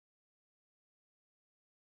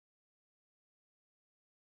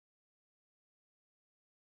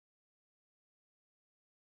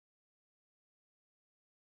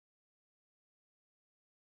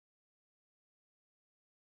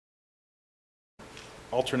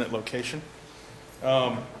alternate location.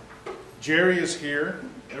 Jerry is here.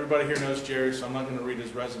 Everybody here knows Jerry, so I'm not going to read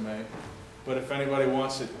his resume. But if anybody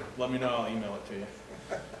wants it, let me know. I'll email it to you.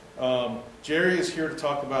 Jerry is here to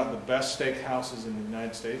talk about the best steakhouses in the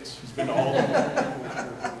United States. He's been to all of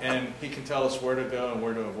them, and he can tell us where to go and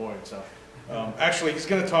where to avoid. So, actually, he's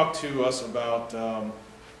going to talk to us about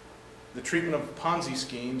the treatment of Ponzi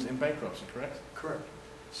schemes in bankruptcy, correct? Correct.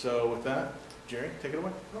 So with that, Jerry, take it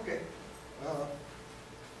away. Okay.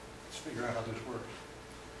 Let's figure out how this works.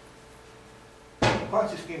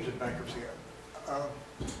 Ponzi schemes in bankruptcy.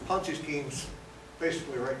 Ponzi schemes,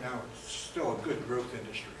 basically right now, it's still a good growth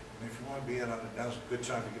industry. And if you want to be in on it, now's a good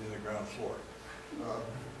time to get in the ground floor.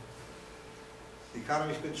 The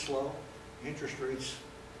economy's been slow. Interest rates,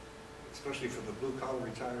 especially for the blue-collar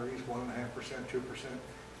retirees, 1.5%, 2%.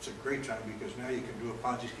 It's a great time because now you can do a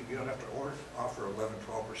Ponzi scheme. You don't have to offer 11,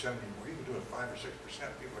 12% anymore. You can do it 5 or 6%.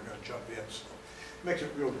 People are going to jump in. So it makes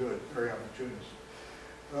it real good, very opportunist.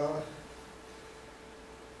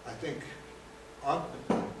 I think,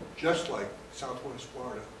 just like Southwest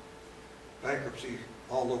Florida, bankruptcy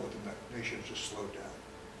all over the nation has just slowed down.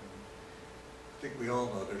 I think we all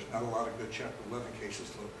know there's not a lot of good Chapter 11 cases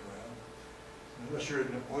floating around. Unless you're in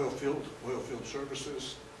the oil field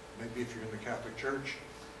services, maybe if you're in the Catholic Church,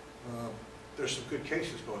 there's some good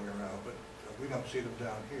cases going around, but we don't see them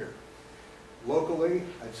down here. Locally,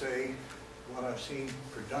 I'd say what I've seen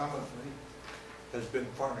predominantly has been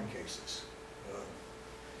farming cases.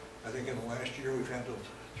 I think in the last year we've handled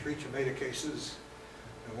 3 tomato cases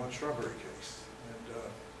and 1 strawberry case. And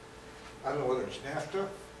I don't know whether it's NAFTA.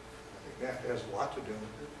 I think NAFTA has a lot to do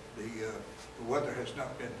with it. The weather has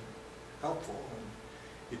not been helpful. And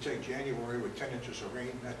you take January with 10 inches of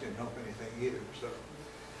rain, that didn't help anything either. So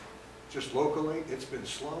just locally, it's been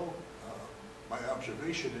slow. My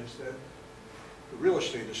observation is that the real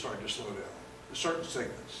estate is starting to slow down. Certain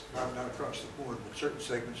segments, not across the board, but certain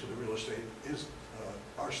segments of the real estate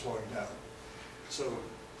are slowing down. So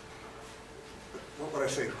what would I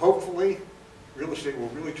say? Hopefully, real estate will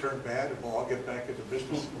really turn bad and we'll all get back into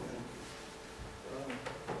business again.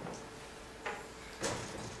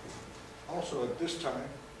 Also, at this time,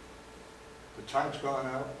 the tide's gone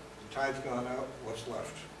out. The tide's gone out. What's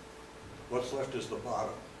left? What's left is the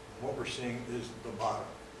bottom. What we're seeing is the bottom.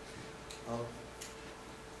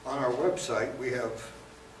 On our website, we have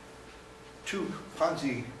 2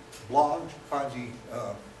 Ponzi blogs, Ponzi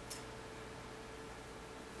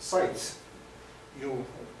sites.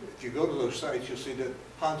 If you go to those sites, you'll see that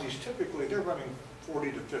Ponzi's typically, they're running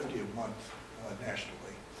 40 to 50 a month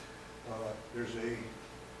nationally. There's a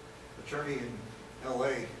attorney in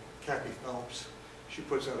LA, Kathy Phelps. She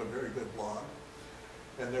puts out a very good blog.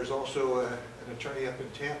 And there's also an attorney up in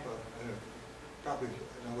Tampa, probably, I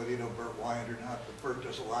don't know whether you know Burt Wyand or not, but Burt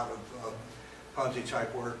does a lot of Ponzi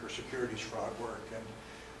type work or securities fraud work, and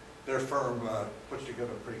their firm puts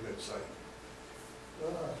together a pretty good site.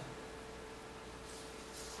 Let's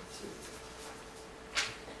see.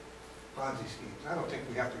 Ponzi schemes. I don't think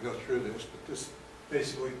we have to go through this, but this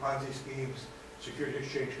basically Ponzi schemes, Securities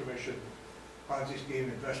Exchange Commission, Ponzi scheme,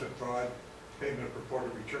 investment fraud, payment of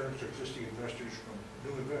purported returns to existing investors from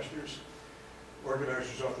new investors.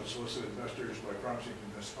 Organizers often solicit investors by promising to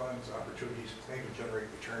invest funds, opportunities, claim to generate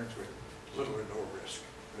returns with little or no risk.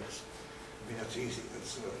 That's easy.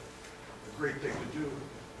 That's a great thing to do.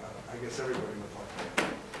 I guess everybody would like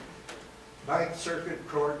that. Ninth Circuit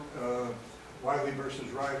Court, Wiley versus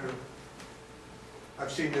Ryder.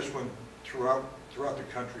 I've seen this one throughout the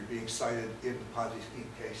country being cited in Ponzi scheme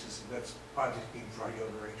cases, and that's Ponzi scheme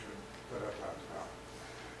fraudulent arrangement that I talked about.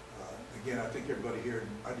 Again, I think everybody here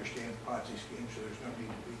understands Ponzi schemes, so there's no need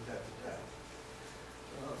to beat that to death.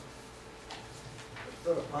 Let's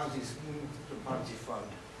go to Ponzi scheme to Ponzi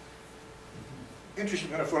fund.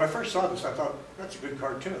 Interesting enough, when I first saw this, I thought, that's a good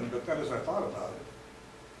cartoon, but then as I thought about it,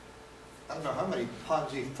 I don't know how many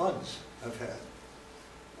Ponzi funds I've had.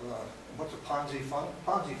 What's a Ponzi fund?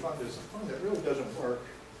 Ponzi fund is a fund that really doesn't work.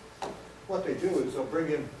 What they do is they'll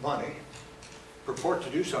bring in money, purport to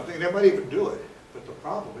do something, and they might even do it. But the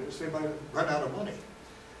problem is they might run out of money.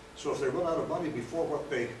 So if they run out of money before what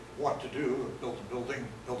they want to do, build a building,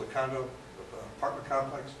 build a condo, apartment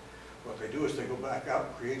complex, what they do is they go back out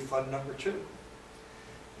and create fund number 2. And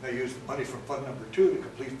they use the money from fund number 2 to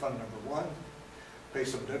complete fund number 1, pay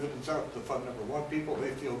some dividends out to fund number 1 people,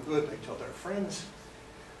 they feel good, they tell their friends.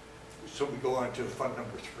 So we go on to fund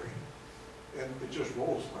number 3. And it just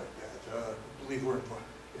rolls like that. I believe we're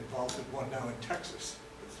involved in one now in Texas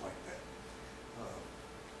that's like that.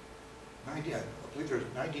 I believe there's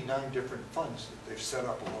 99 different funds that they've set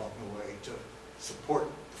up along the way to support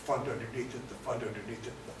the fund underneath it, the fund underneath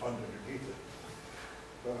it, the fund underneath it.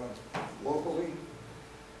 Locally,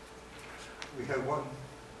 we had one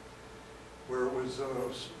where it was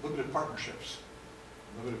limited partnerships.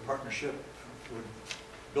 Limited partnership would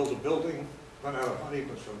build a building, run out of money,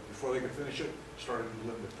 but so before they could finish it, started a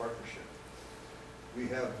limited partnership. We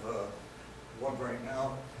have one right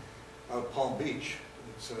now out of Palm Beach.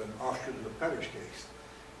 It's an offshoot of the Petters case.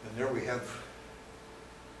 And there we have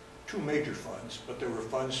two major funds, but there were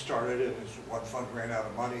funds started and as one fund ran out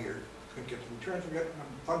of money or couldn't get the returns. We got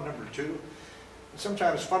fund number two. And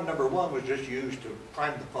sometimes fund number one was just used to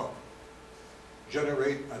prime the pump,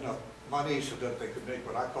 generate enough money so that they could make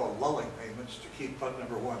what I call lulling payments to keep fund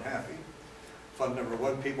number one happy. Fund number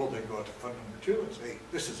one people then go out to fund number two and say,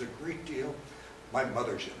 this is a great deal, my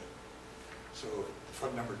mother's in it. So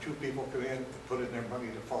fund number two people come in and put in their money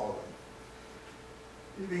to follow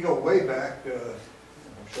them. If you go way back,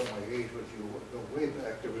 I'm showing my age with you, go way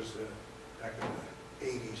back, there was, back in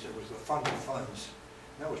the 80s, there was the fund of funds.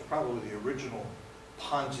 And that was probably the original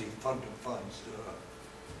Ponzi fund of funds.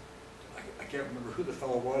 I can't remember who the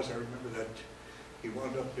fellow was. I remember that he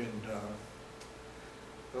wound up in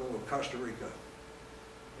Costa Rica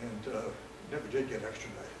and never did get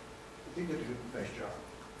extradited. He did a nice job.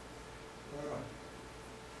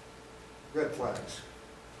 Red flags.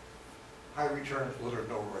 High returns, little or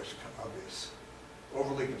no risk, obvious.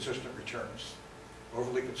 Overly consistent returns.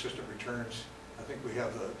 Overly consistent returns. I think we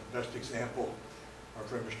have the best example, our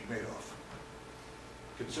friend Mr. Madoff.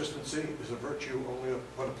 Consistency is a virtue only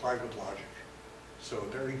when applied with logic. So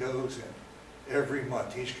there he goes, and every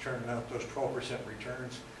month he's turning out those 12%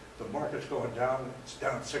 returns. The market's going down, it's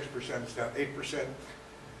down 6%, it's down 8%.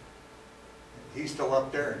 He's still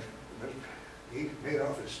up there.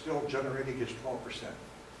 Madoff is still generating his 12%.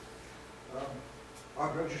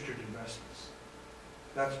 Unregistered investments.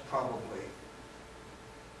 That's probably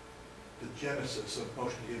the genesis of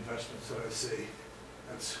most of the investments that I see.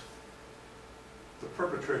 That's the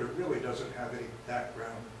perpetrator really doesn't have any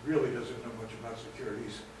background, really doesn't know much about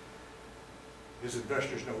securities. His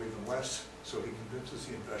investors know even less, so he convinces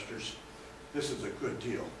the investors, this is a good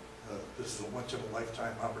deal. This is a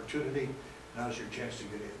once-in-a-lifetime opportunity. Now's your chance to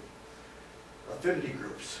get in. Affinity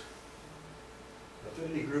groups.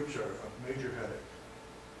 Affinity groups are a major headache.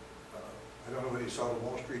 I don't know whether you saw the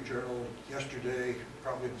Wall Street Journal yesterday,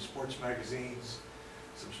 probably in the sports magazines.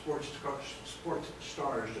 Some sports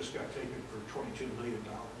stars just got taken for $22 million.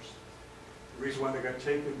 The reason why they got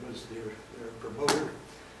taken was their promoter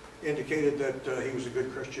indicated that he was a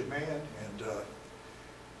good Christian man, and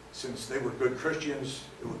since they were good Christians,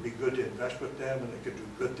 it would be good to invest with them and they could do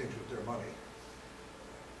good things with their money.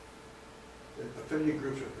 The affinity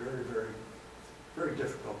groups are very, very, very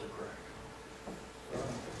difficult to crack.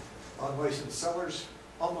 Unlicensed sellers,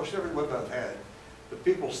 almost everyone I've had, the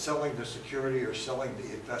people selling the security or selling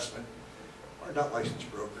the investment are not licensed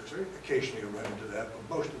brokers. They occasionally run into that,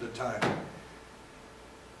 but most of the time,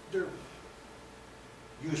 they're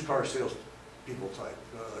used car sales people type.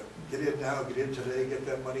 Get in now, get in today, get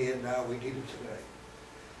that money in now, we need it today.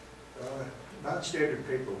 Non-standard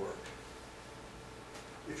paperwork.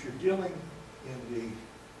 If you're dealing in the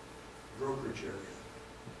brokerage area,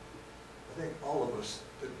 I think all of us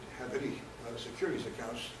that have any securities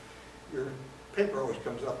accounts, your paper always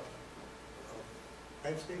comes up,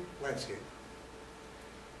 landscape.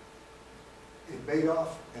 In Madoff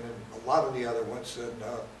and in a lot of the other ones in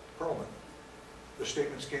Perlman, the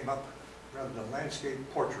statements came up rather than landscape,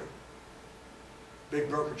 portrait. Big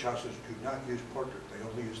brokerage houses do not use portrait, they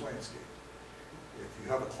only use landscape. If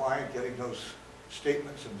you have a client getting those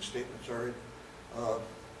statements and the statements are in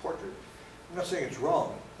portrait, I'm not saying it's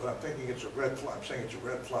wrong, but I'm thinking it's a red flag. I'm saying it's a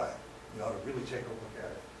red flag. You ought to really take a look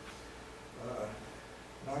at it.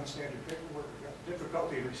 Non-standard paperwork, we've got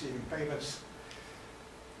difficulty in receiving payments.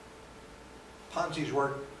 Ponzi's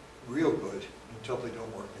work real good until they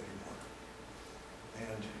don't work anymore.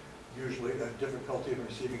 And usually that difficulty in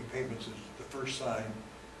receiving payments is the first sign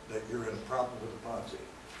that you're in a problem with a Ponzi.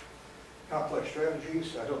 Complex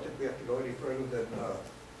strategies, I don't think we have to go any further than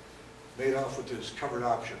Madoff with his covered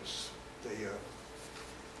options.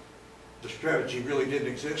 The strategy really didn't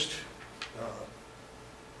exist,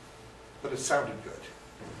 but it sounded good.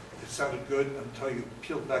 It sounded good until you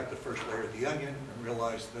peeled back the first layer of the onion and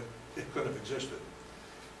realized that it could have existed.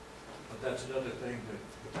 But that's another thing, that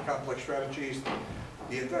with the complex strategies,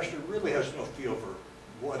 the investor really has no feel for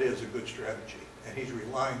what is a good strategy, and he's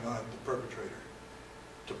relying on the perpetrator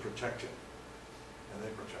to protect him, and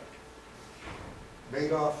they protect him.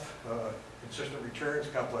 Madoff, consistent returns,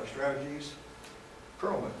 complex strategies.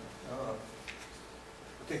 Perlman,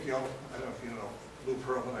 I think you all, I don't know if you know Lou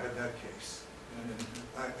Perlman, I had that case. And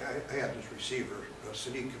I had this receiver,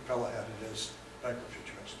 Sadiq Capella had it as bankruptcy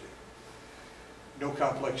trustee. No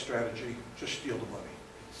complex strategy, just steal the money.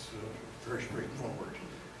 It's very straightforward.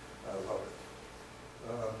 I love it.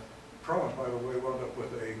 Cronin, by the way, wound up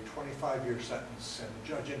with a 25-year sentence, and the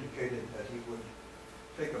judge indicated that he would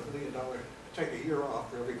take a year off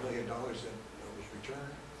for every $1 million that was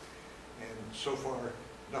returned. And so far,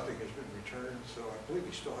 nothing has been returned, so I believe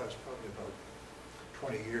he still has probably about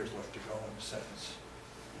 20 years left to go in the sentence.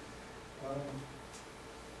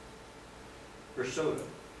 Versoda.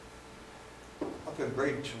 Up in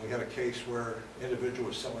Bradenton, we had a case where an individual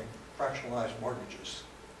was selling fractionalized mortgages,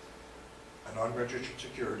 an unregistered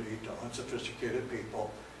security to unsophisticated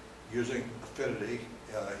people using affinity.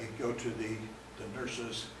 He'd go to the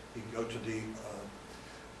nurses, he'd go to the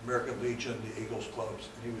American Legion, the Eagles clubs,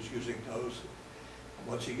 and he was using those.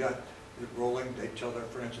 Once he got it rolling, they'd tell their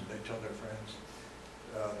friends and they'd tell their friends.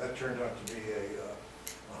 That turned out to be a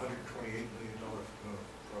 $128 million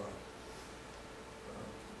fraud.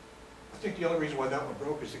 I think the only reason why that one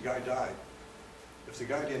broke is the guy died. If the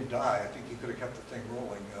guy didn't die, I think he could have kept the thing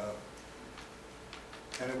rolling.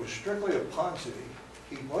 And it was strictly a Ponzi.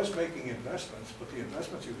 He was making investments, but the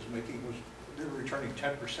investments he was making they were returning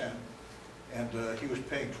 10%, and he was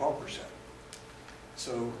paying 12%.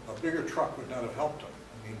 So a bigger truck would not have helped him.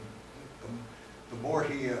 I mean, the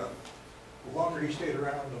longer he stayed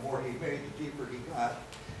around, the more he made, the deeper he got.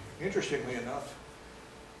 Interestingly enough,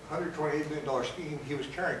 $128 million scheme, he was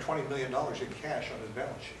carrying $20 million in cash on his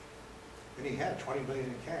balance sheet. And he had $20 million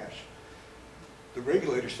in cash. The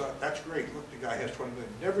regulators thought, that's great, look, the guy has $20 million.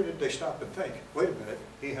 Never did they stop and think, wait a minute,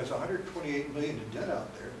 he has $128 million in debt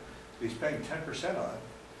out there that he's paying 10% on.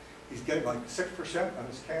 He's getting like 6% on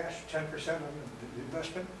his cash, 10% on the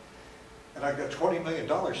investment, and I've got $20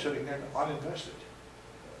 million sitting there uninvested.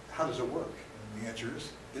 How does it work? And the answer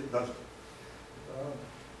is, it doesn't.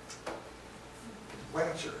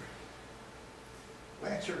 Lancer.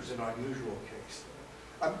 Lancer is an unusual case.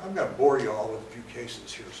 I'm going to bore you all with a few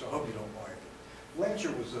cases here, so I hope you don't mind.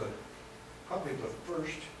 Lancer was probably the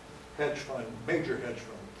first hedge fund, major hedge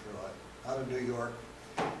fund fraud out of New York.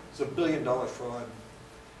 It's a $1 billion fraud.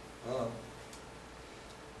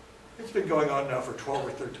 It's been going on now for 12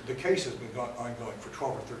 or 13, the case has been ongoing for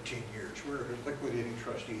 12 or 13 years. We're liquidating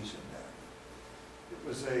trustees in that. It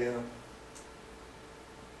was a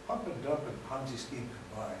pump and dump and Ponzi scheme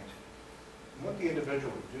combined. And what the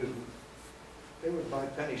individual would do, they would buy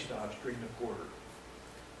penny stocks during the quarter.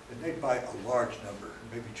 And they'd buy a large number,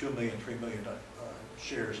 maybe 2 million, 3 million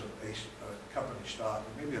shares of a company stock,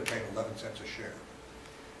 and maybe they're paying 11 cents a share.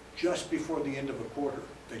 Just before the end of a quarter,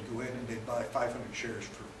 they'd go in and they'd buy 500 shares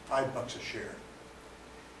for $5 a share.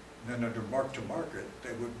 And then under mark to market,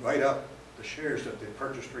 they would write up the shares that they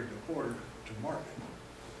purchased during the quarter to market.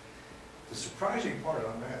 The surprising part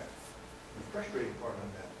on that, the frustrating part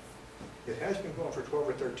on that, it has been going for 12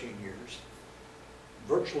 or 13 years.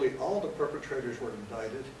 Virtually all the perpetrators were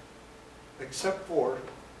indicted, except for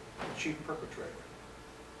the chief perpetrator.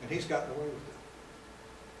 And he's gotten away with it.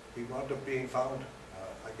 He wound up being found,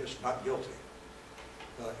 I guess, not guilty.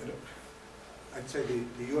 I'd say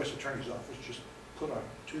the U.S. Attorney's Office just put on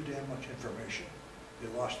too damn much information. They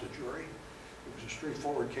lost the jury. It was a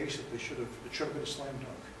straightforward case that it should have been a slam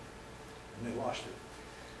dunk. And they lost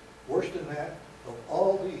it. Worse than that, of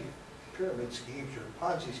all the pyramid schemes or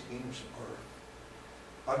Ponzi schemes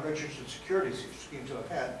or unregistered securities schemes that I've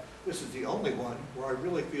had, this is the only one where I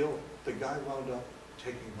really feel the guy wound up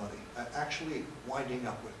taking money, actually winding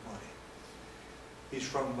up with money. He's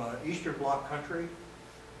from Eastern Bloc country.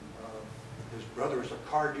 His brother is a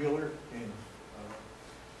car dealer in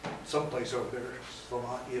someplace over there,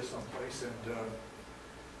 Slovakia someplace, and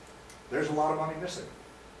there's a lot of money missing.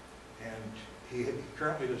 And he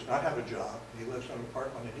currently does not have a job. He lives in an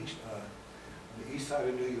apartment on the east side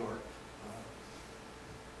of New York.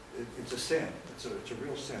 It's a sin. It's a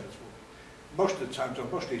real sin. Most of the times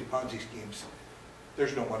on most of these Ponzi schemes,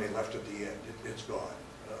 there's no money left at the end. It's gone.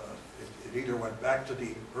 It either went back to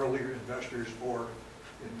the earlier investors, or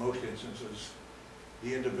in most instances,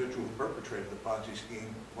 the individual who perpetrated the Ponzi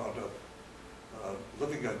scheme wound up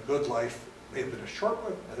living a good life. May have been a short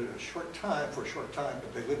time,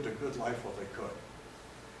 but they lived a good life while they could.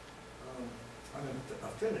 On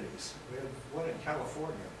affinities, we have one in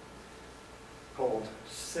California called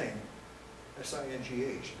Singh,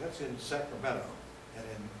 S-I-N-G-H. That's in Sacramento. And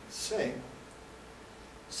in Singh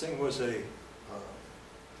was a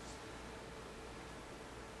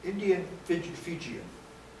Indian Fijian.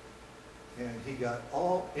 And he got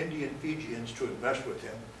all Indian Fijians to invest with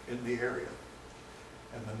him in the area.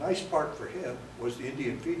 And the nice part for him was the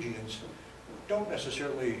Indian Fijians don't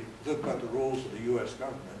necessarily live by the rules of the U.S.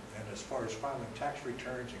 government, and as far as filing tax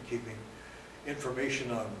returns and keeping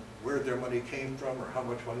information on where their money came from or how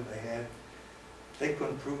much money they had. They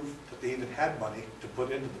couldn't prove that they even had money to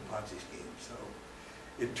put into the Ponzi scheme. So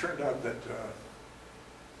it turned out that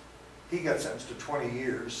he got sentenced to 20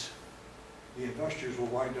 years. The investors will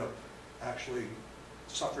wind up actually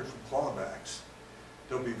suffering from clawbacks.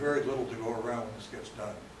 There'll be very little to go around when this gets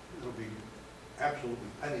done. It'll be absolutely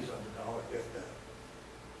pennies on the dollar if that.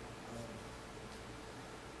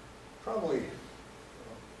 Probably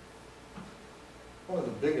one of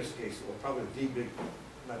the biggest cases, well, probably the big,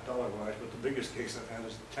 not dollar-wise, but the biggest case I've had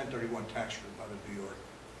is the 1031 tax group out of New York.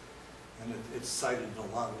 And it's cited in a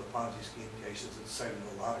lot of the Ponzi scheme cases. It's cited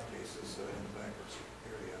in a lot of cases in the bankruptcy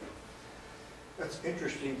area. That's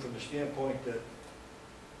interesting from the standpoint that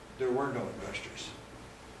there were no investors.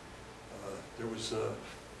 There was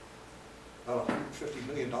about $150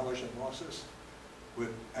 million in losses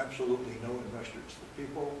with absolutely no investors. The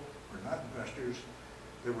people were not investors.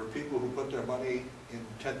 There were people who put their money in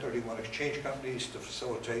 1031 exchange companies to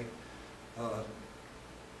facilitate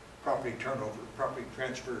property turnover, property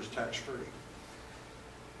transfers tax-free.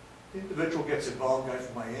 The individual gets involved, guy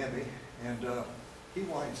from Miami, and he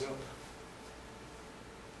winds up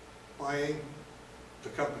buying the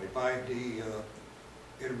company, buying the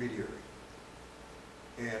intermediary.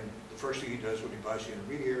 And the first thing he does when he buys the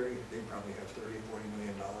intermediary, they probably have $30, $40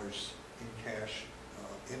 million in cash,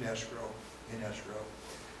 in escrow.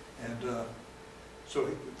 And so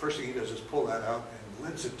the first thing he does is pull that out and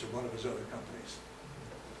lends it to one of his other companies.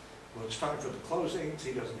 Well, it's time for the closings.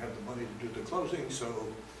 He doesn't have the money to do the closing,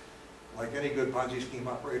 so like any good Ponzi scheme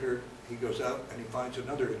operator, he goes out and he finds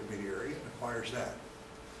another intermediary and acquires that.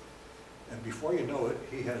 And before you know it,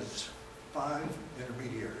 he has 5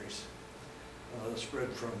 intermediaries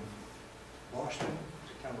spread from Boston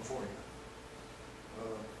to California.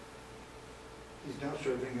 He's now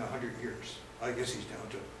serving 100 years. I guess he's down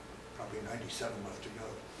to probably 97 left to go.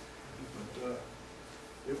 But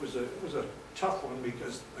it was a tough one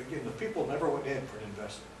because, again, the people never went in for an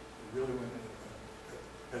investment. They really went in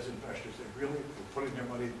as investors. They really were putting their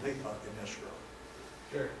money, they thought, in escrow.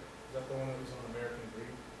 Sure. Is that the one that was on American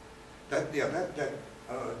Greed?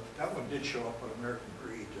 That one did show up on American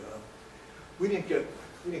Greed. We didn't get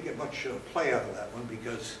much play out of that one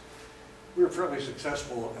because we were fairly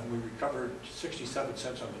successful and we recovered 67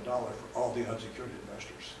 cents on the dollar for all the unsecured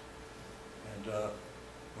investors. And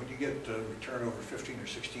when you get a return over 15 or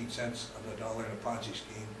 16 cents on the dollar in a Ponzi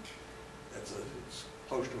scheme, it's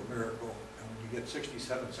close to a miracle. And when you get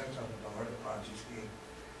 67 cents on the dollar in a Ponzi scheme,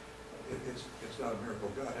 it's not a miracle.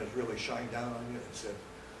 God has really shined down on you and said,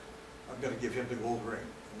 I'm going to give him the gold ring.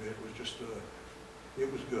 I mean, it was just,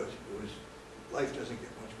 it was good. Life doesn't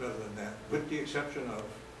get much better than that, with the exception of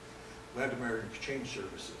Land America Exchange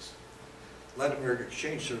Services. Land America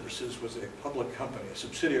Exchange Services was a public company, a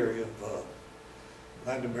subsidiary of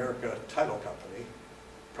Land America Title Company,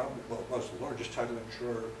 probably was the largest title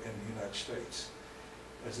insurer in the United States.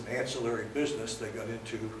 As an ancillary business, they got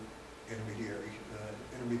into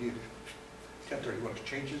intermediate 1031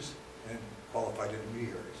 exchanges and qualified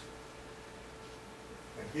intermediaries.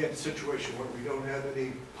 Again, a situation where we don't have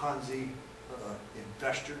any Ponzi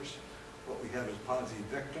investors. What we have is Ponzi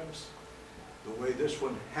victims. The way this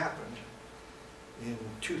one happened in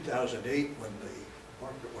 2008 when the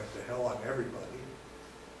market went to hell on everybody,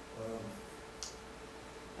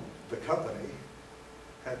 the company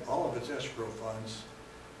had all of its escrow funds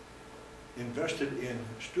invested in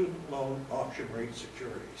student loan auction rate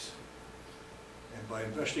securities. And by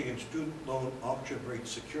investing in student loan auction rate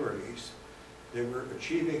securities, they were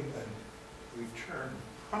achieving a return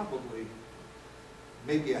probably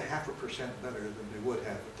maybe 0.5% better than they would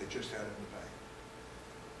have if they just had it in the bank.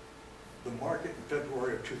 The market in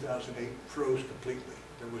February of 2008 froze completely.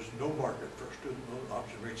 There was no market for student loan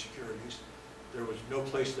auction rate securities. There was no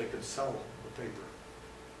place they could sell the paper.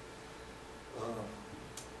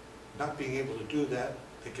 Not being able to do that,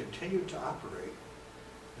 they continued to operate,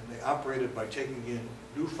 and they operated by taking in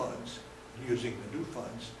new funds, using the new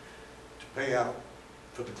funds to pay out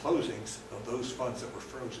for the closings of those funds that were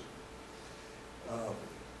frozen.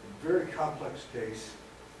 Very complex case,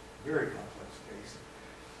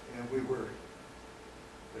 and we were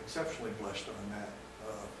exceptionally blessed on that.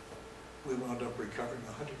 We wound up recovering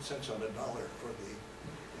 100 cents on the dollar for the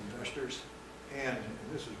investors, and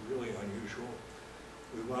this is really unusual,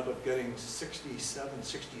 we wound up getting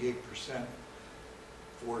 68%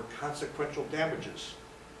 for consequential damages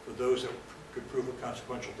for those that could prove a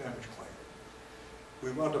consequential damage claim.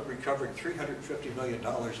 We wound up recovering $350 million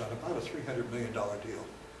on about a $300 million deal.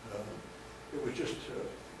 It was just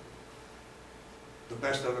the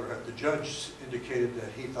best I've ever had. The judge indicated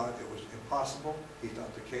that he thought it was impossible. He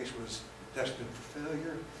thought the case was destined for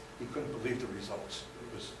failure. He couldn't believe the results.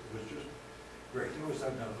 It was just great. It was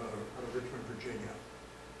out of Richmond, Virginia.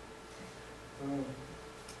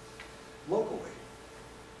 Locally,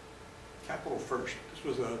 Capital First. This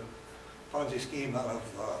was a Ponzi scheme out of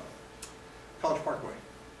College Parkway.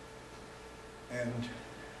 And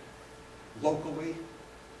locally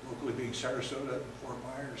being Sarasota and Fort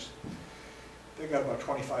Myers, they got about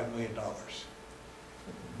 $25 million.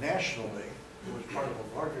 Nationally, it was part of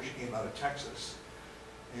a larger scheme out of Texas,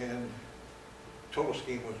 and total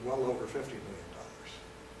scheme was well over $50 million.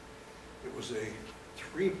 It was a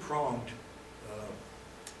three-pronged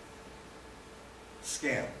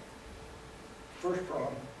scam. First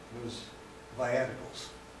prong was viaticals.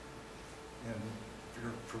 And if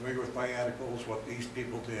you're familiar with viaticals, what these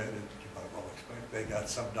people did, and you might well expect, they got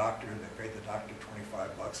some doctor and they paid the doctor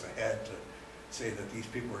 $25 a head to say that these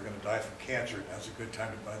people are going to die from cancer and now's a good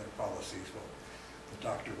time to buy their policies. Well, the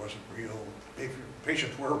doctor wasn't real.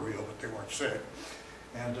 Patients were real, but they weren't sick.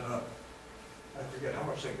 And I forget how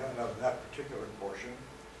much they got out of that particular portion.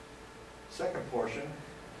 Second portion,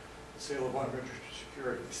 the sale of unregistered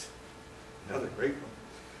securities. Another great one.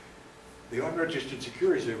 The unregistered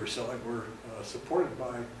securities they were selling were supported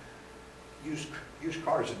by used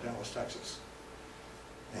cars in Dallas, Texas.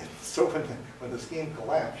 And so when the scheme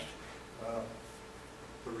collapsed,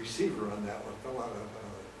 the receiver on that one fell out of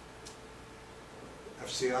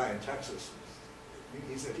FCI in Texas.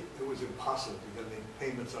 He said it was impossible to get any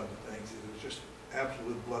payments on the things. It was just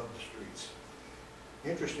absolute blood in the streets.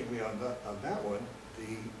 Interestingly, on that one,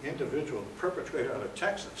 the individual, the perpetrator out of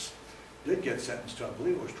Texas, did get sentenced to, I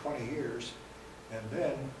believe it was 20 years, and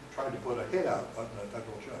then tried to put a hit out on the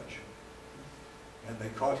federal judge. And they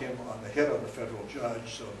caught him on the hit on the federal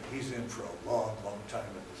judge, so he's in for a long, long time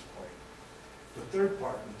at this point. The third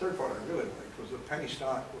part I really liked was the penny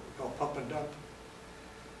stock, what we call pump and dump.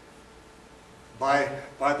 Buy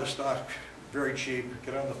the stock very cheap,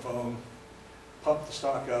 get on the phone, pump the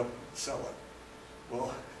stock up, sell it.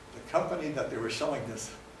 Well, the company that they were selling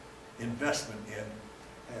this investment in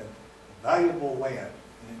had valuable land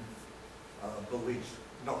in Belize,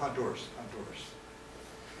 no, Honduras.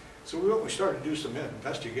 So we started to do some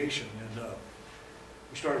investigation, and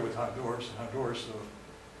we started with Honduras. And Honduras, the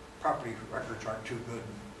property records aren't too good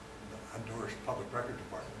in the Honduras Public Record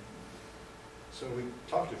Department. So we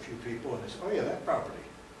talked to a few people, and they said, oh yeah, that property.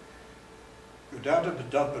 Go down to the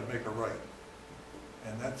dump and make a right.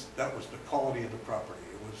 And that was the quality of the property.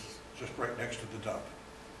 It was just right next to the dump.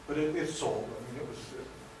 But it sold. I mean, it was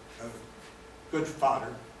good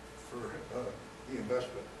fodder for the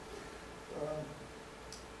investment.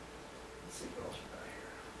 Let's see what else we got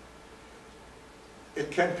here.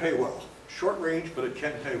 It can pay well. Short range, but it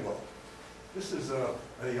can pay well. This is a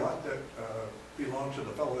yacht that belonged to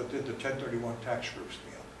the fellow that did the 1031 tax group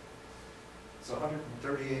scam. It's a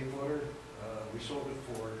 138-footer. We sold it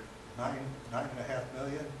for $9.5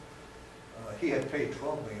 million. He had paid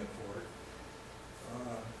 $12 million for it.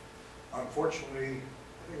 Unfortunately,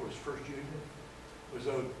 I think it was First Union, was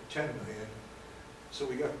owed $10 million. So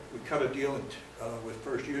we cut a deal with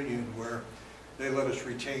First Union where they let us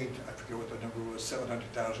retain, I forget what the number was,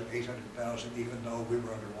 $700,000, $800,000, even though we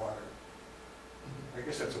were underwater. I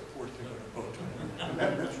guess that's a poor thing on a boat.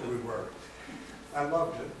 That's where we were. I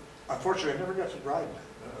loved it. Unfortunately, I never got to ride it.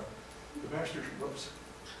 The master, whoops,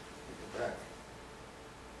 take it back.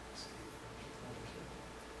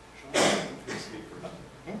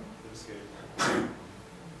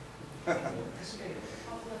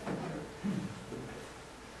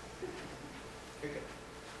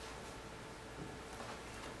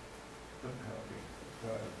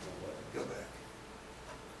 Go back.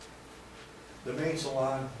 The main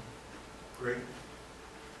salon, great.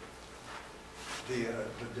 The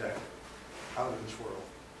deck, out of this world.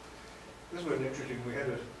 This was interesting. We had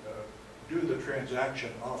to do the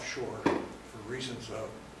transaction offshore for reasons of,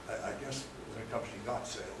 I guess, when it comes to yacht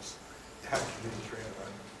sales. You have to do the transaction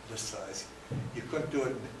on this size. You couldn't do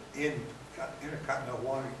it in intercontinental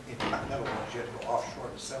water, in continental waters. You had to go offshore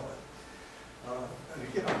to sell it. And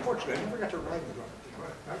again, unfortunately, I never got to ride the darn thing.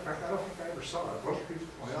 In fact, I don't think I ever saw it. Most people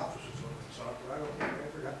in my office saw it, but I don't think I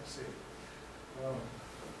ever got to see it.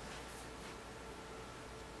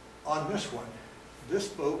 On this one, this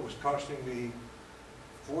boat was costing me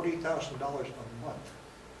 $40,000 a month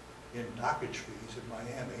in dockage fees in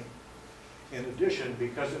Miami. In addition,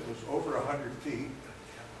 because it was over 100 feet,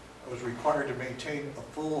 I was required to maintain a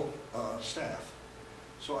full staff.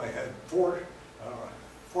 So I had four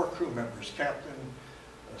crew members, captain,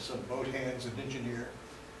 some boat hands, an engineer,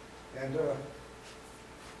 and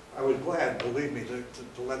I was glad, believe me,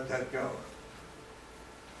 to let that go.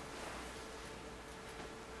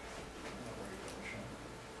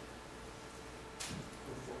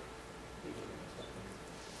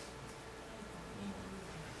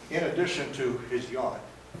 In addition to his yacht,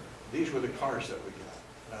 these were the cars that we got.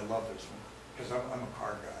 And I love this one, because I'm a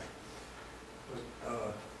car guy.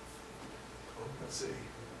 But, let's see.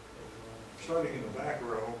 Starting in the back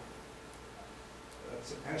row,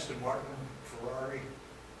 that's an Aston Martin, Ferrari,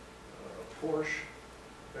 Porsche,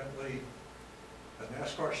 Bentley, a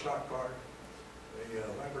NASCAR stock car, a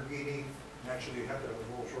Lamborghini, actually you have to have a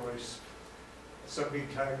Rolls Royce, a Sunbeam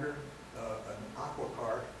Tiger, an Aqua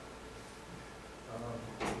car,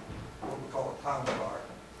 what we call a clown car.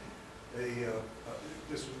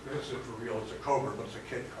 This is for real, it's a Cobra, but it's a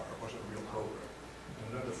kid car, it wasn't a real Cobra.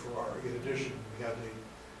 And another Ferrari. In addition, we had the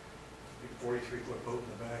 43-foot boat in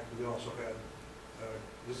the back. We also had,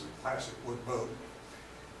 this is a classic wood boat.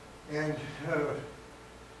 And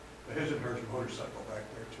his and hers motorcycle back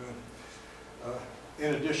there too.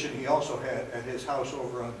 In addition, he also had at his house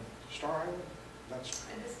over on Star Island, that's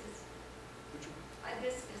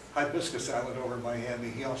Hibiscus Island over in Miami.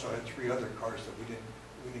 He also had 3 other cars that we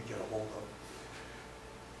didn't get a hold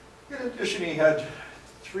of. In addition, he had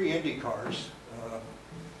 3 Indy cars,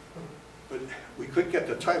 but we could get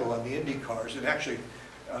the title on the Indy cars. And actually,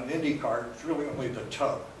 on an Indy car, it's really only the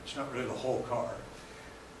tub. It's not really the whole car.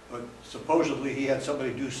 But supposedly he had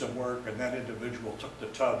somebody do some work, and that individual took the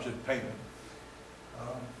tubs in payment.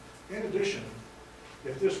 In addition,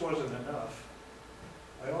 if this wasn't enough,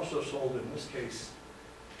 I also sold, in this case,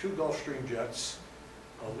 2 Gulfstream jets,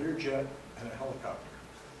 a Learjet, and a helicopter.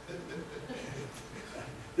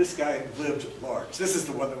 This guy lived large. This is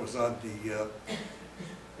the one that was on the,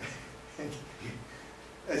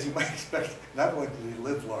 as you might expect, not only did he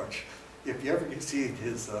live large, if you ever see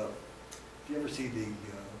his, if you ever see the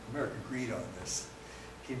American Greed on this,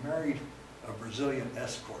 he married a Brazilian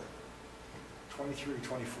escort, 23,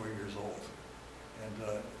 24 years old. And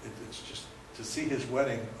it's just, to see his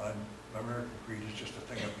wedding on American Greed is just a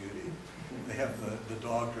thing of beauty. They have the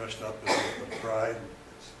dog dressed up as a bride.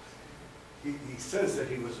 He says that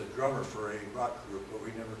he was a drummer for a rock group, but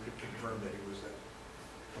we never could confirm that he was that.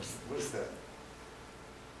 What is that?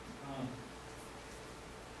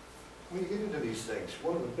 When you get into these things,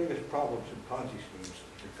 one of the biggest problems in Ponzi schemes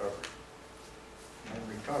is recovery. And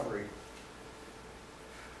recovery,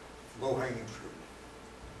 low-hanging fruit.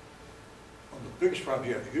 One of the biggest problems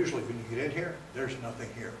you have, usually when you get in here, there's nothing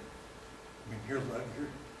here. I mean,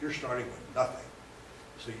 you're starting with nothing.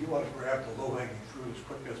 So you want to grab the low-hanging fruit as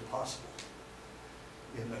quickly as possible.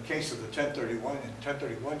 In the case of the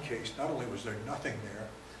 1031 case, not only was there nothing there,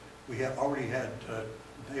 we have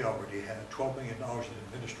they already had $12 million in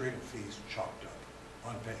administrative fees chalked up,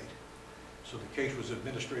 unpaid. So the case was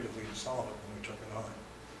administratively insolvent when we took it on.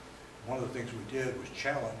 One of the things we did was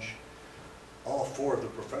challenge all 4 of the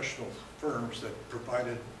professional firms that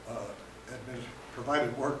provided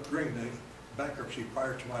work during the bankruptcy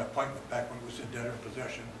prior to my appointment back when it was in debtor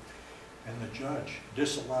possession, and the judge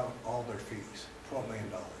disallowed all their fees, $12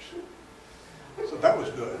 million. So that was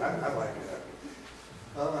good. I like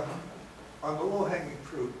that. On the low-hanging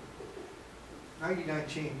fruit,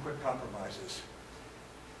 9019 quick compromises.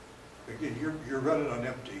 Again, you're running on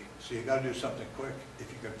empty, so you got to do something quick.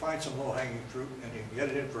 If you can find some low-hanging fruit and you can get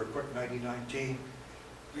it in for a quick 9019,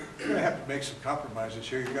 you're going to have to make some compromises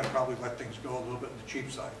here. You're going to probably let things go a little bit on the cheap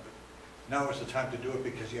side, but now is the time to do it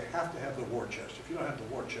because you have to have the war chest. If you don't have the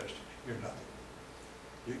war chest, you're nothing.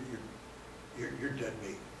 You're dead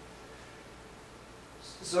meat.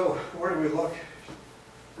 So where do we look?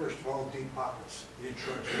 First of all, deep pockets, the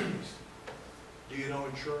insurance companies. Do you know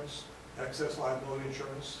insurance? Excess liability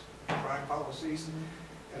insurance, crime policies?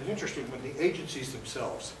 And it's interesting, when the agencies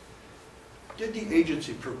themselves, did the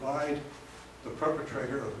agency provide the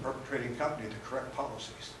perpetrator or the perpetrating company the correct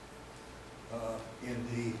policies? In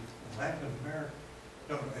the Latin America,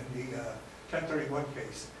 no, in the 1031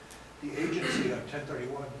 case, the agency on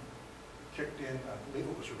 1031 kicked in, I believe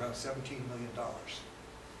it was around $17 million.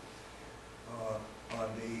 On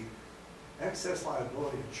the excess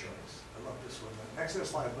liability insurance, I love this one,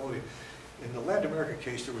 excess liability, in the Latin America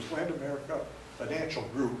case, there was Latin America Financial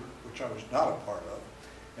Group, which I was not a part of,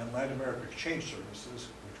 and Latin America Exchange Services,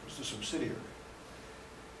 which was the subsidiary.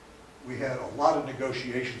 We had a lot of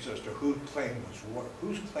negotiations as to whose claim was what,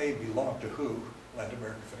 whose claim belonged to who, Latin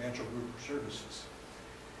American Financial Group Services.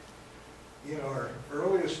 In our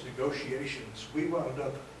earliest negotiations, we wound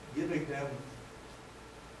up giving them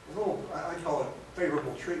a little, I call it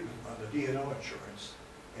favorable treatment on the D&O insurance,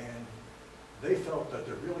 and they felt that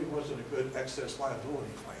there really wasn't a good excess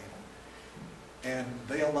liability claim. And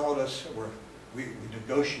they allowed us, or we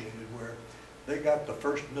negotiated where they got the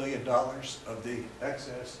first $1 million of the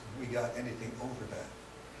excess, and we got anything over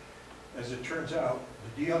that. As it turns out,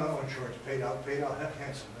 the D&O insurance paid out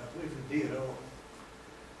handsomely. I believe the D&O,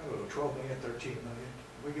 I don't know, 12 million, 13 million.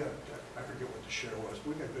 We got, I forget what the share was,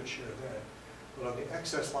 but we got a good share of that. But on the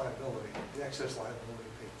excess liability paid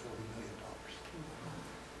 $40 million.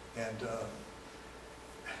 And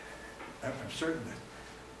I'm certain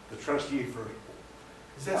that the trustee for...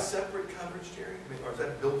 Is that separate coverage, Jerry? I mean, or is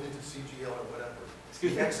that built into CGL or whatever?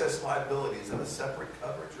 Excuse me? The excess liability, is that a separate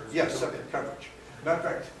coverage? Or is Yes, it separate coverage. Matter of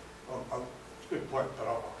fact, it's a good point, but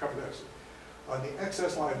I'll cover this. On the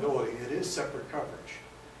excess liability, it is separate coverage.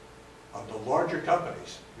 On the larger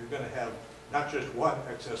companies, you're going to have not just one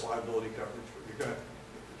excess liability coverage, but you're going to,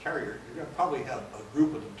 the carrier, you're going to probably have a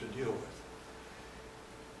group of them to deal with.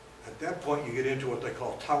 At that point, you get into what they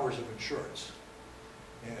call towers of insurance.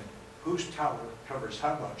 And whose tower covers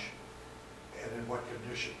how much and in what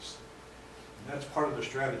conditions. And that's part of the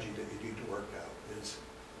strategy that you need to work out is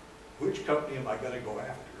which company am I going to go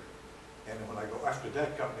after? And when I go after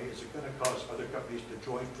that company, is it going to cause other companies to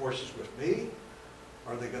join forces with me,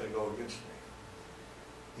 or are they going to go against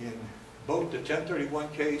me? In both the 1031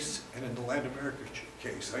 case and in the Land America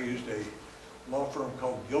case, I used a law firm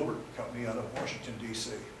called Gilbert Company out of Washington,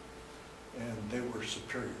 D.C., and they were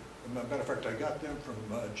superior. As a matter of fact, I got them from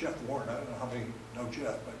Jeff Warren. I don't know how many know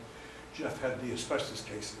Jeff, but Jeff had the asbestos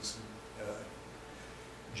cases.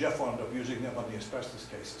 Jeff wound up using them on the asbestos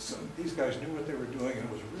cases. So these guys knew what they were doing, and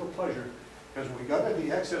it was a real pleasure, because when we got into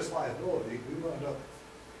the excess liability, we wound up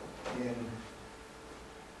in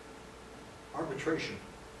arbitration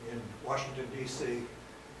in Washington, D.C.,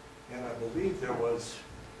 and I believe there was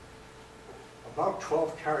about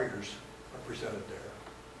 12 carriers represented there,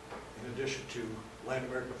 in addition to Land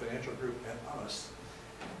America Financial Group and us.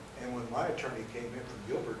 And when my attorney came in from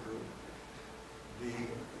Gilbert Group, the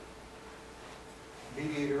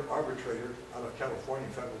mediator arbitrator out of California,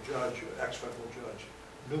 federal judge, ex-federal judge,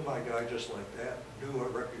 knew my guy just like that, knew our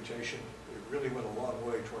reputation. It really went a long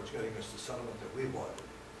way towards getting us the settlement that we wanted.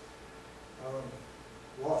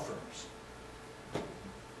 Law firms.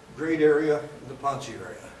 Great area in the Ponzi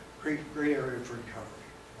area. Great area for recovery.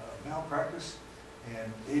 Malpractice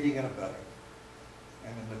and aiding and abetting.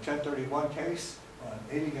 And in the 1031 case, on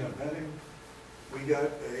aiding and abetting, we got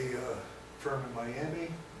a firm in Miami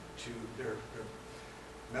to their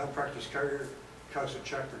malpractice carrier cuts a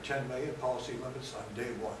check for $10 million policy limits on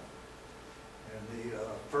day one. And the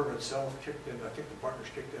firm itself kicked in, I think the partners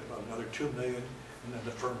kicked in about another $2 million, and then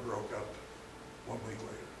the firm broke up 1 week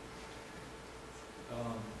later.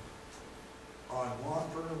 On law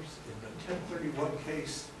firms, in the 1031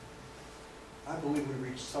 case, I believe we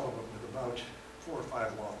reached settlement with about 4 or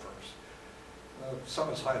 5 law firms, some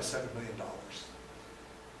as high as $7 million.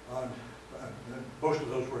 Most of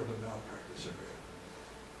those were in the malpractice area.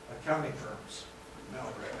 Accounting firms,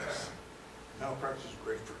 malpractice. Malpractice is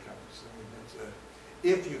great for accountants. I mean, that's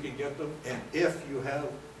if you can get them, and if you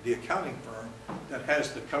have the accounting firm that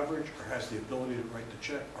has the coverage or has the ability to write the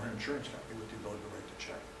check, or an insurance company with the ability to write the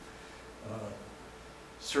check.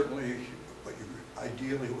 Certainly,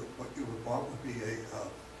 ideally, what you would want would be a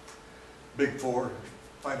Big Four,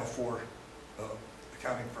 Final Four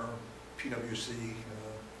accounting firm, PwC,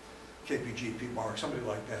 KPG, Mark, somebody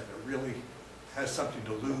like that that really has something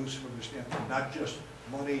to lose from the standpoint, not just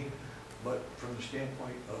money, but from the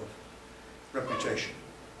standpoint of reputation.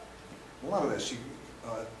 A lot of this,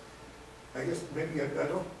 I guess maybe I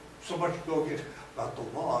don't so much go get about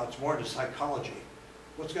the law, it's more the psychology.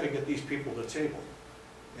 What's going to get these people to the table?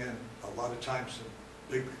 And a lot of times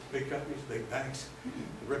in big companies, big banks,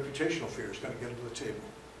 the reputational fear is going to get them to the table.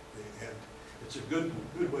 And it's a good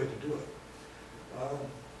way to do it.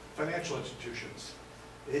 Financial institutions,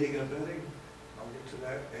 aiding and abetting, I'll get to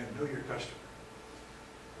that, and know your customer.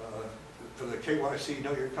 For the KYC,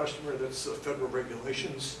 know your customer, that's federal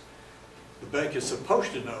regulations. The bank is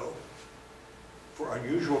supposed to know, for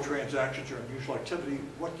unusual transactions or unusual activity,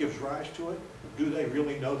 what gives rise to it. Do they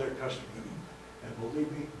really know their customer? And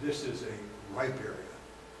believe me, this is a ripe area.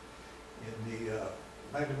 In the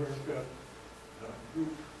Land America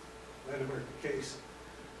group, Land America case,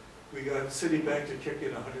 we got Citibank to kick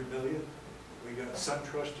in $100 million. We got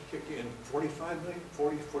SunTrust to kick in $45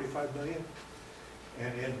 million.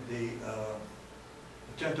 And in the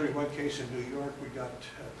 1031 case in New York, we got,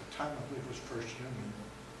 at the time, I believe it was First Union,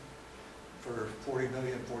 for $40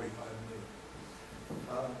 million, $45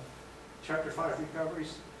 million. Chapter 5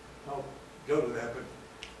 recoveries, I'll go to that, but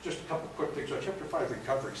just a couple quick things. On Chapter 5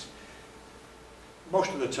 recoveries,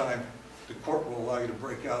 most of the time, the court will allow you to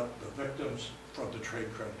break out the victims from the trade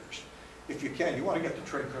creditors. If you can, you want to get the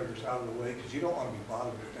trade creditors out of the way, because you don't want to be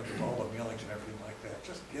bothered with them with all the mailings and everything like that.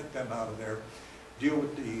 Just get them out of there. Deal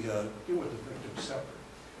with the victims separate.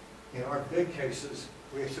 In our big cases,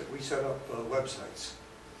 we set up websites.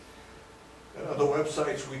 And on the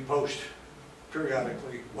websites, we post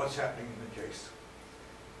periodically what's happening in the case.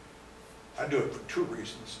 I do it for two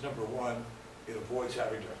reasons. Number one, it avoids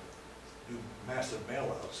having to do massive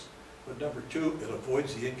mail-outs. But number two, it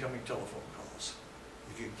avoids the incoming telephone calls.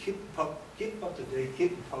 If you keep them up to date,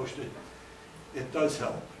 keep them posted, it does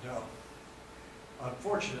help. Now,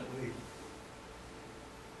 unfortunately,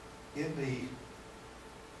 in the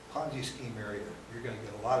Ponzi scheme area, you're going to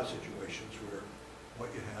get a lot of situations where what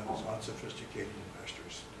you have is unsophisticated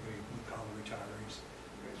investors, blue-collar retirees,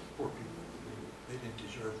 poor people. They didn't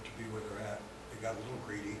deserve to be where they're at. They got a little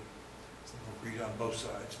greedy. It's a little greedy on both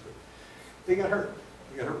sides, but they got hurt.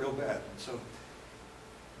 They got hurt real bad. And so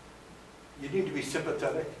you need to be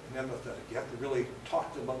sympathetic and empathetic. You have to really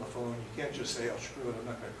talk to them on the phone. You can't just say, "Oh, screw it, I'm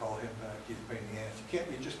not going to call him back. He's a pain in the ass."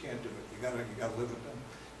 You just can't do it. You got to live with them.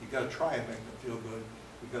 You got to try and make them feel good.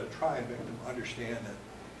 You got to try and make them understand that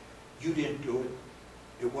you didn't do it.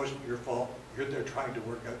 It wasn't your fault. You're there trying to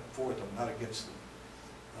work out for them, not against them.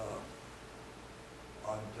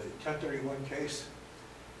 On the 1031 case,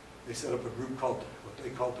 they set up a group called, what they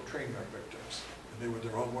called the train wreck victims, and they were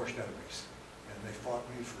their own worst enemies. And they fought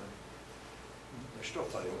me for, they're still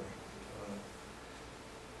fighting me.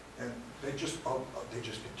 And they just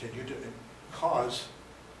continue to cause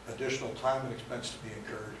additional time and expense to be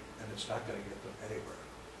incurred, and it's not going to get them anywhere.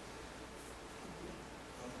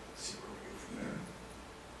 Let's see where we go from there.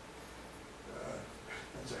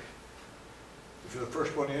 That's it. If you're the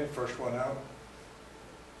first one in, first one out,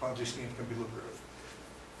 Ponzi schemes can be lucrative.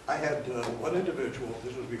 I had one individual,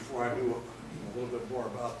 this was before I knew a little bit more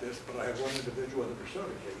about this, but I had one individual in the Persona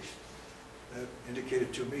case that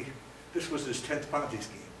indicated to me this was his 10th Ponzi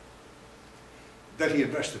scheme that he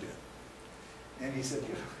invested in. And he said,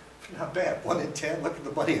 not bad, 1 in 10, look at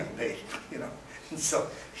the money I made, And so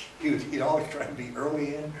he'd always try to be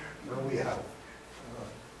early in, early out.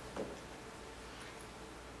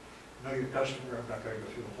 Know your customer, I'm not going to go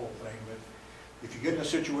through the whole thing, but if you get in a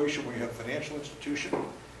situation where you have a financial institution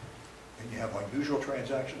and you have unusual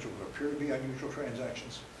transactions or what appear to be unusual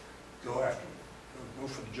transactions, go after them. Go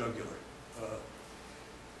for the jugular.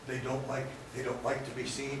 They don't like to be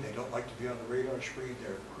seen. They don't like to be on the radar screen.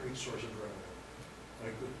 They're a great source of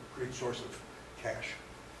revenue, a great source of cash.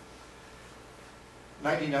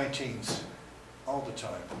 9019s, all the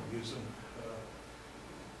time. We use them.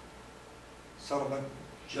 Settlement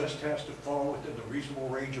just has to fall within the reasonable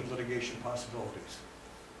range of litigation possibilities.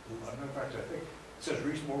 In fact, I think it says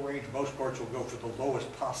reasonable range. Most courts will go for the lowest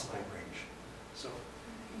possible range. So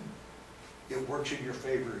it works in your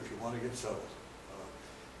favor if you want to get settled.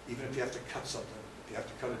 Even if you have to cut something, if you have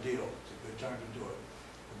to cut a deal, it's a good time to do it,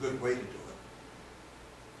 a good way to do it.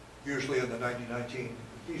 Usually in the 9019,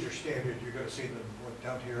 these are standard. You're going to see them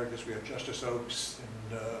down here. I guess we have Justice Oaks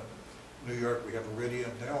in New York. We have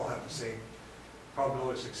Iridium. They all have the same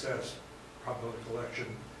probability of success, probability of collection,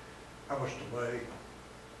 how much delay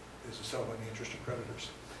is the settlement in the interest of creditors.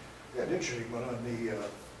 We had an interesting one on the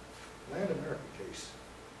Land America case.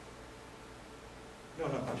 No,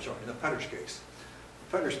 I'm sorry, the Petters case.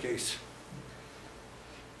 The Petters case,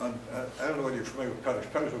 I don't know whether you're familiar with Petters.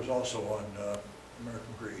 Petters was also on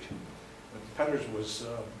American Greed. But Petters was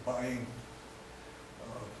buying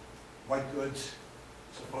white goods,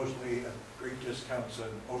 supposedly at great discounts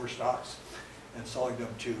and overstocks, and selling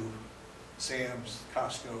them to Sam's,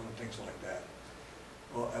 Costco, and things like that.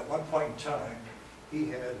 Well, at one point in time, he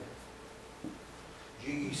had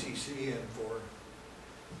GECC in for,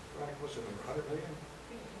 what's it, over 100 million?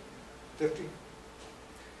 50?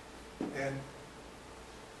 And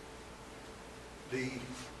the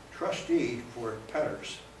trustee for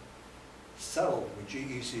Petters settled with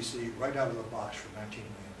GECC right out of the box for $19 million.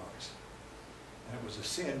 And it was a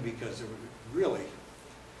sin because there were really,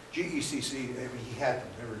 GECC, I mean, he had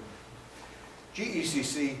them.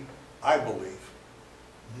 GECC, I believe,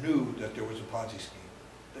 knew that there was a Ponzi scheme.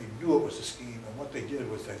 They knew it was a scheme, and what they did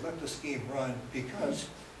was they let the scheme run because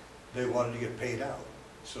they wanted to get paid out.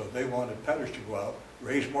 So they wanted Petters to go out,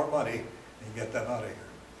 raise more money, and get them out of here.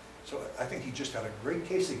 So I think he just had a great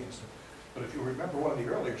case against him. But if you remember one of the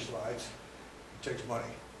earlier slides, it takes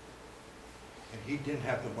money. And he didn't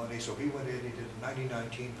have the money, so he went in, he did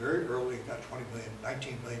 9019 very early, got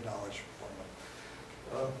 $19 million from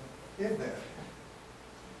them. In that,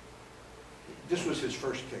 this was his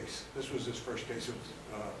first case. It was a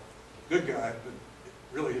good guy, but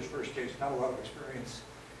really his first case, not a lot of experience.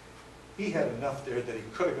 He had enough there that he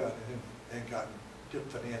could have gotten in and gotten DIP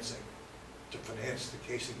financing to finance the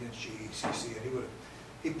case against GECC, and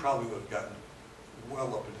he probably would have gotten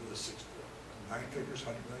well up into the 9 figures,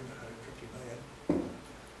 100 million, 150 million.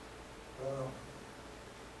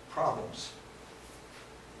 Problems.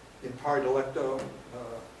 In pari delicto,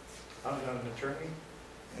 I'm not an attorney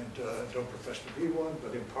and don't profess to be one,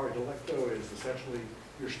 but in pari delicto is essentially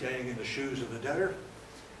you're standing in the shoes of the debtor,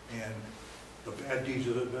 and the bad deeds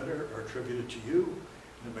of the debtor are attributed to you,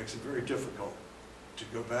 and it makes it very difficult to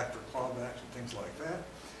go back for clawbacks and things like that.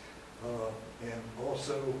 And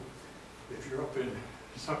also, if you're up in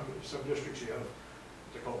some districts, you have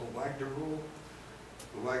what they call the Wagner rule.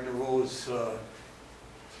 The Wagner rule is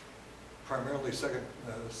primarily second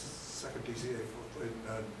DCA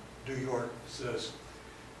in New York says,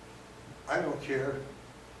 I don't care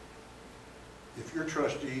if you're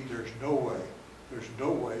trustee, there's no way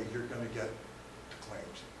you're going to get the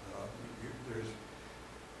claims.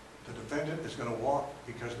 The defendant is going to walk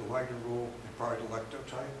because the Wagner rule in pari delicto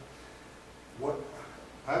type. What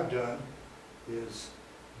I've done is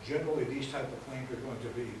generally these type of claims are going to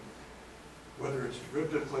be, whether it's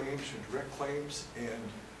derivative claims or direct claims, and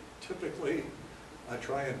typically I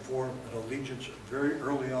try and form an allegiance very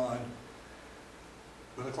early on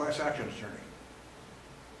with a class action attorney,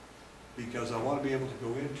 because I want to be able to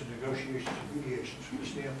go into negotiations and mediations from the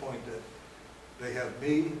standpoint that they have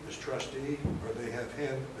me as trustee or they have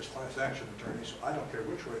him as class action attorney, so I don't care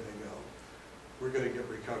which way they go, we're going to get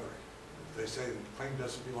recovery. If they say the claim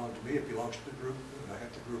doesn't belong to me, it belongs to the group, and I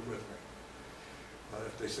have the group with me.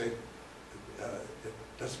 If they say it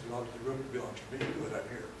doesn't belong to the group, it belongs to me, do it, I'm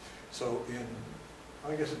here. So in,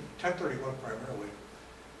 I guess in 1031 primarily,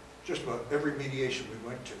 just about every mediation we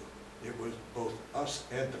went to, it was both us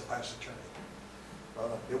and the class attorney.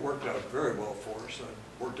 It worked out very well for us.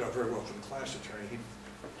 It worked out very well for the class attorney. He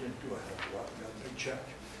didn't do a hell of a lot, we got a big check.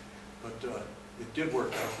 But it did work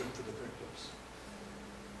out good for the victims.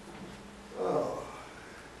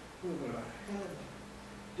 Moving on.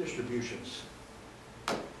 Distributions.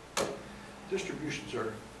 Distributions are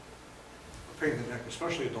a pain in the neck,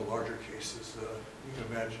 especially in the larger cases. You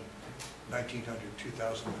can imagine 1,900,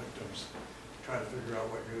 2,000 victims trying to figure out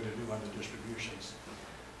what you're going to do on the distributions.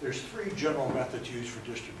 There's three general methods used for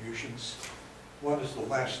distributions. One is the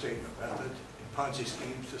last statement method. In Ponzi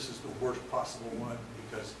schemes, this is the worst possible one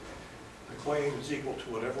because the claim is equal to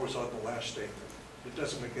whatever was on the last statement. It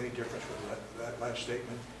doesn't make any difference whether that last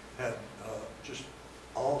statement had just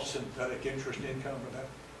all synthetic interest income or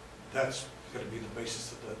that's going to be the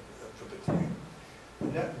basis of for the claim. The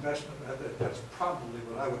net investment method, that's probably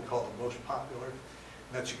what I would call the most popular.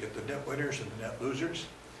 And that's you get the net winners and the net losers.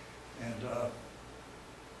 And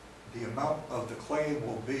the amount of the claim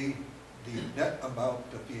will be the net amount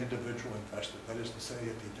that the individual invested. That is to say,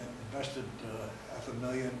 if he invested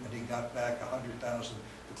 $500,000 and he got back $100,000,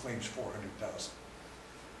 the claim's $400,000.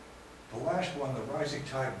 The last one, the rising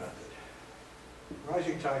tide method.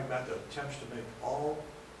 Rising tide method attempts to make all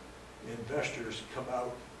investors come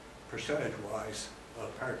out percentage-wise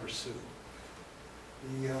pari passu.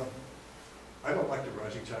 I don't like the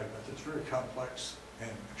rising tide method. It's very complex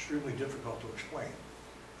and extremely difficult to explain.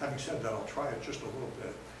 Having said that, I'll try it just a little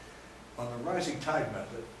bit. On the rising tide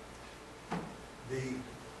method, the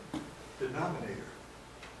denominator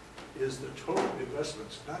is the total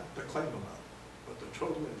investments, not the claim amount, but the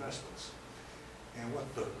total investments. And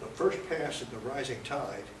what the first pass in the rising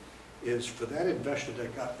tide is for that investor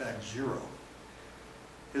that got back zero.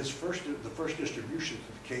 The first distribution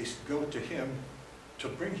of the case go to him to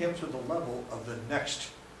bring him to the level of the next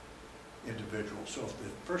individual. So if the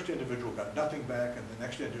first individual got nothing back and the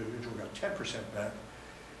next individual got 10% back,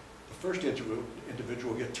 the first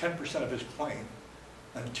individual will get 10% of his claim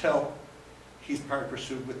until he's pari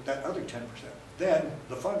passu with that other 10%. Then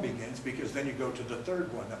the fun begins because then you go to the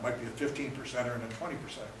third one. That might be a 15%er and a 20%.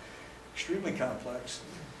 Extremely complex.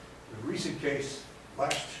 The recent case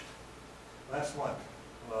last month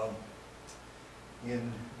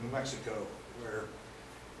in New Mexico, where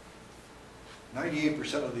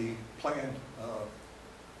 98% of the plan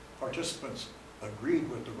participants agreed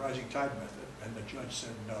with the rising tide method, and the judge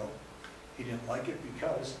said no. He didn't like it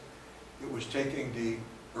because it was taking the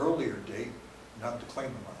earlier date, not the claim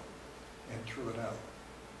amount, and threw it out.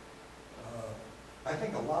 I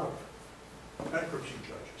think a lot of bankruptcy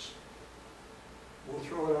judges will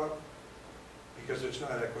throw it out because it's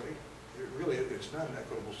not equity. It's not an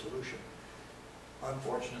equitable solution.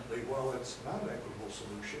 Unfortunately, while it's not an equitable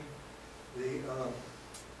solution, the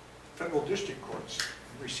federal district courts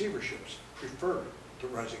and receiverships prefer the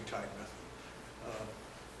rising tide method.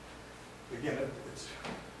 Again,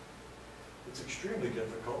 it's extremely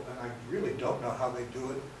difficult, and I really don't know how they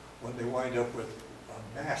do it when they wind up with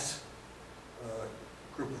a mass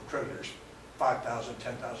group of creditors, 5,000,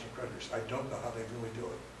 10,000 creditors. I don't know how they really do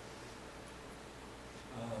it.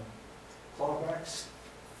 Clawbacks,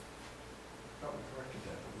 thought we corrected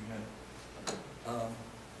that, but we didn't.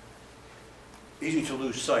 easy to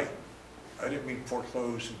lose sight. I didn't mean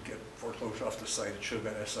foreclose and get foreclosed off the site. It should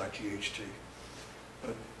have been SIGHT.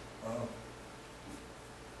 But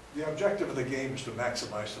the objective of the game is to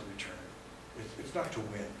maximize the return. It's not to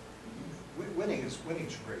win. Winning's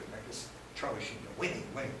great. I guess Charlie Sheen, winning.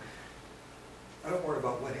 I don't worry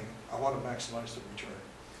about winning. I want to maximize the return.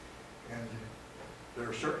 And there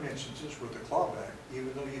are certain instances with the clawback,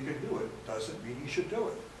 even though you can do it, doesn't mean you should do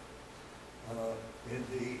it. In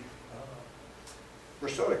the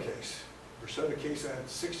Versota case had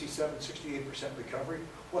 67, 68% recovery.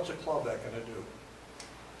 What's a clawback going to do?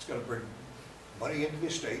 It's going to bring money into the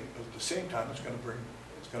estate, but at the same time, it's going to bring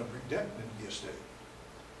debt into the estate.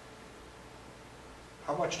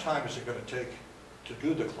 How much time is it going to take to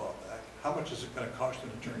do the clawback? How much is it going to cost in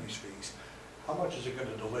attorney's fees? How much is it going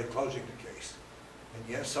to delay closing the case? And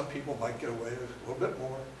yes, some people might get away with a little bit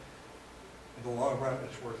more. In the long run,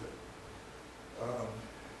 it's worth it.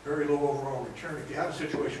 Very low overall return. If you have a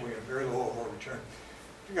situation where you have very low overall return,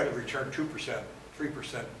 if you got to return 2%,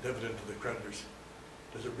 3% dividend to the creditors,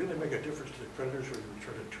 does it really make a difference to the creditors whether you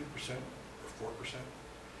return at 2% or 4%?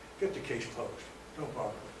 Get the case closed. Don't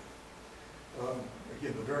bother with it.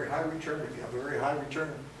 Again, the very high return, if you have a very high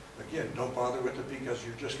return, again, don't bother with it because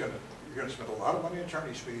you're going to spend a lot of money on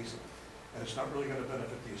attorney's fees and it's not really going to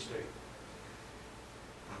benefit the estate.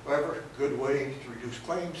 However, good way to reduce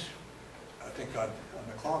claims, I think on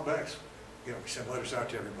the clawbacks, we send letters out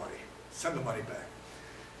to everybody. Send the money back.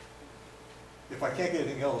 If I can't get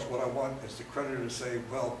anything else, what I want is the creditor to say,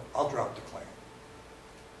 well, I'll drop the claim.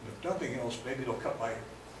 And if nothing else, maybe they'll cut my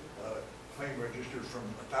claim register from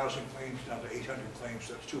 1,000 claims down to 800 claims.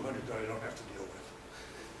 That's 200 that I don't have to deal with.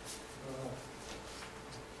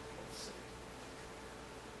 Let's see.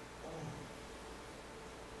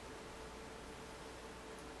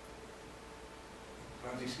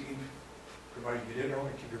 Ponzi scheme, provided you get in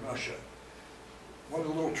early, keep your mouth shut. One of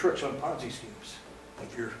the little tricks on Ponzi schemes,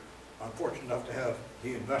 if you're unfortunate enough to have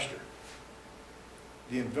the investor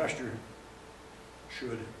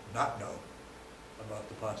should not know about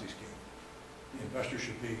the Ponzi scheme. The investor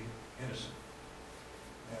should be innocent.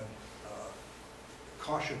 And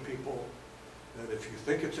caution people that if you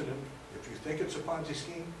think it's a Ponzi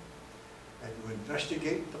scheme and you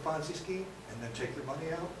investigate the Ponzi scheme and then take your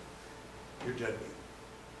money out, you're dead meat.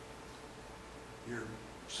 You're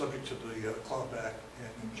subject to the clawback,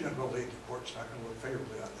 and generally the court's not going to look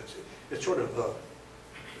favorably on it. It's sort of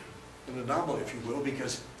an anomaly, if you will,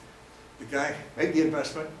 because the guy made the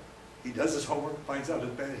investment, he does his homework, finds out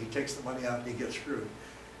it's bad, he takes the money out, and he gets screwed.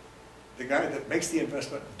 The guy that makes the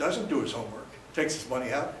investment doesn't do his homework, takes his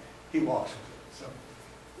money out, he walks with it. So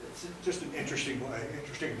it's just an interesting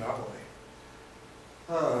anomaly.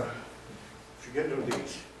 If you get into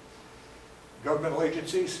these governmental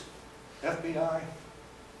agencies, FBI,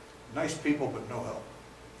 nice people but no help.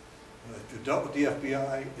 If you dealt with the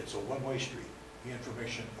FBI, it's a one-way street. The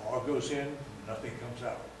information all goes in, nothing comes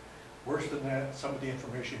out. Worse than that, some of the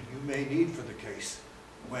information you may need for the case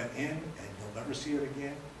went in and you'll never see it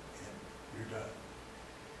again, and you're done.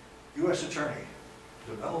 U.S. Attorney,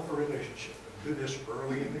 develop a relationship and do this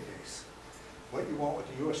early in the case. What you want with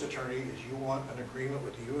the U.S. Attorney is you want an agreement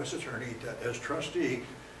with the U.S. Attorney that as trustee,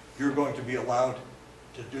 you're going to be allowed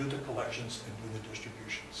to do the collections and do the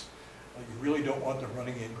distributions. You really don't want them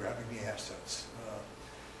running in, grabbing the assets.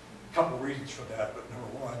 A couple of reasons for that, but number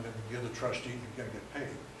one, if you're the trustee, you're going to get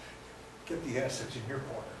paid. Get the assets in your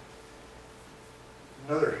corner.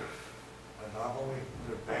 Another anomaly,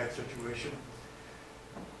 another bad situation.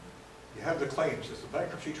 You have the claims. As the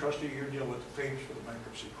bankruptcy trustee, you're dealing with the claims for the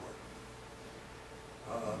bankruptcy court.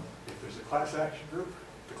 If there's a class action group,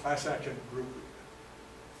 the class action group,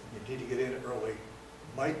 you need to get in early,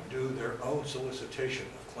 might do their own solicitation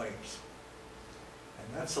of claims.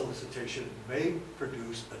 And that solicitation may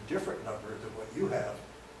produce a different number than what you have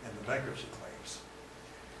in the bankruptcy claims.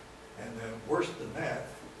 And then worse than that,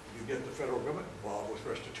 you get the federal government involved with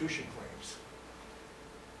restitution claims.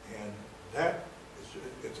 And that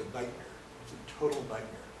it's a nightmare. It's a total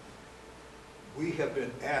nightmare. We have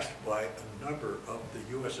been asked by a number of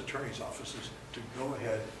the U.S. Attorney's offices to go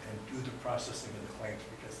ahead and do the processing of the claims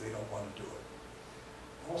because they don't want to do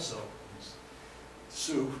it. Also,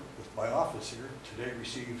 Sue, with my office here, today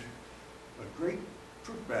received a great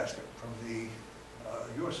fruit basket from the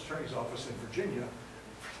U.S. Attorney's office in Virginia,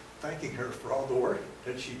 thanking her for all the work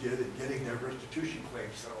that she did in getting their restitution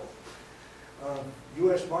claims settled.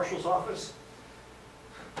 U.S. Marshal's office,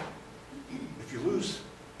 if you lose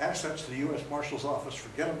assets to the U.S. Marshal's office,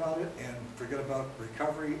 forget about it and forget about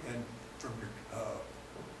recovery. And from your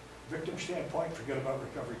victim standpoint, forget about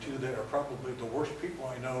recovery too. They are probably the worst people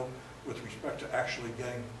I know with respect to actually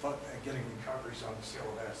getting recoveries on the sale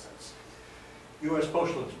of assets. U.S.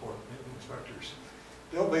 Postal Inspectors,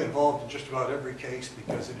 they'll be involved in just about every case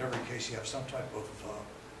because in every case you have some type of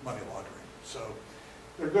money laundering. So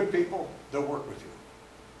they're good people, they'll work with you.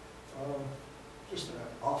 Just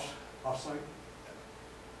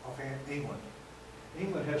offhand, England.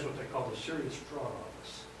 England has what they call the Serious Fraud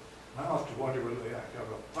Office. I often wonder whether they have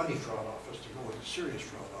a funny fraud office to go with a serious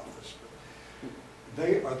fraud office. But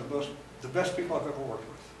they are the best people I've ever worked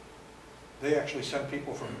with. They actually send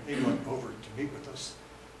people from England over to meet with us,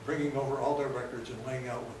 bringing over all their records and laying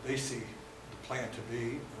out what they see the plan to be,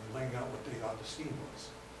 and laying out what they thought the scheme was.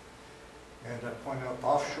 And I point out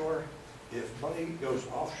offshore, if money goes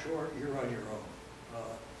offshore, you're on your own.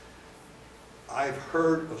 I've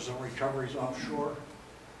heard of some recoveries offshore,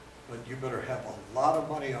 but you better have a lot of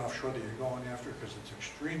money offshore that you're going after because it's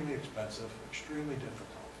extremely expensive, extremely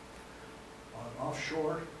difficult. On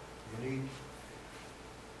offshore, you need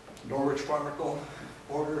Norwich Pharmacal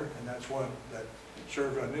order, and that's one that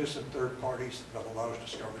served on innocent third parties that allows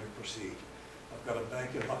discovery to proceed. I've got a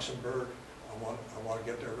bank in Luxembourg. I want to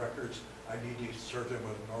get their records. I need to serve them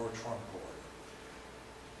with a Norwich Pharmacal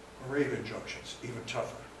order. Moravian injunctions, even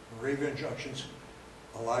tougher. Moravian injunctions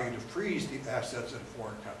allow you to freeze the assets in a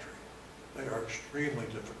foreign country. They are extremely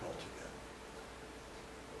difficult to get.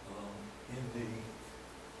 In the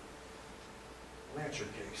Lancer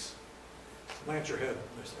case, Lancer had,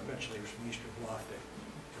 eventually it was from the Eastern Bloc, there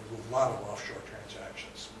was a lot of offshore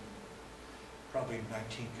transactions, probably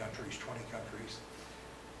 19 countries, 20 countries.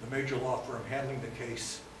 The major law firm handling the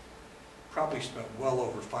case probably spent well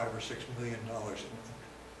over $5 or $6 million in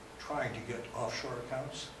trying to get offshore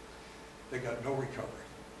accounts. They got no recovery.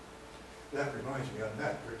 That reminds me, on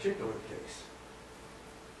that particular case,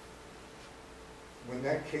 when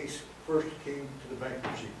that case first came to the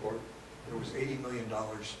bankruptcy court, there was $80 million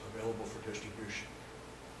available for distribution.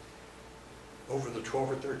 Over the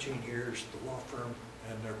 12 or 13 years, the law firm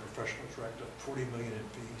and their professionals racked up $40 million in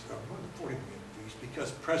fees, or more than $40 million in fees,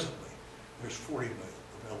 because presently there's $40 million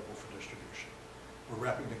available for distribution. We're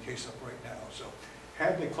wrapping the case up right now. So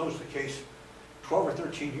had they closed the case 12 or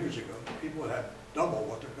 13 years ago, people would have double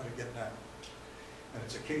what they're going to get now. And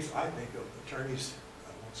it's a case, I think, of attorneys,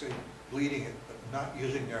 I won't say bleeding it, but not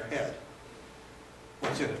using their head.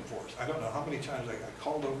 What's in it for us? I don't know how many times I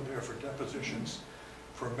called over there for depositions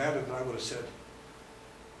for a matter that I would have said,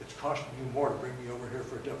 it's costing you more to bring me over here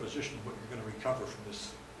for a deposition than what you're going to recover from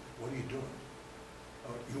this. What are you doing?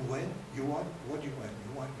 You win? You won? What do you win?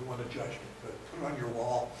 You won a judgment. But put it on your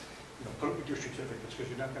wall, put it with your certificates because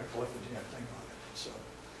you're not going to collect the damn thing on it. So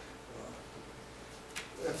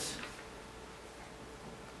that's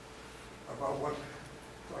about what,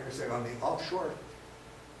 like I said, on the offshore,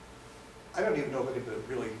 I don't even know if anybody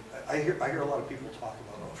really, I hear a lot of people talk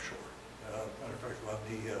about offshore. Matter of fact, on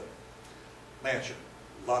the Luncheon,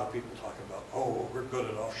 a lot of people talk about, oh, we're good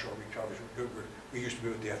at offshore recoveries, we're good, we used to be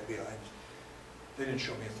with the FBI. They didn't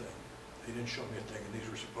show me a thing. They didn't show me a thing, and these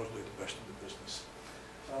were supposedly the best in the business.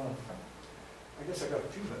 I guess I got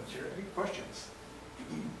a few minutes here. Any questions?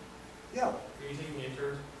 Yeah. Are you taking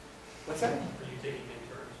interns? What's that? Are you taking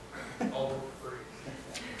interns? All work for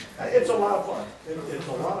free. It's a lot of fun. It's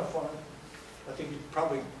a lot of fun. I think you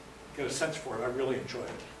probably get a sense for it. I really enjoy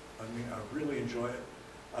it. I mean, I really enjoy it.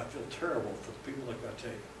 I feel terrible for the people that got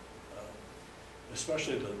taken,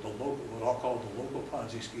 especially the local, what I'll call the local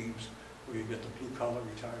Ponzi schemes, where you get the blue-collar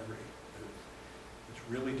retiree. It's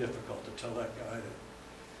really difficult to tell that guy that,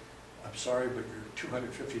 I'm sorry, but your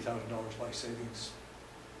 $250,000 life savings,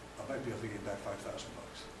 I might be able to get back $5,000.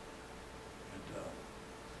 And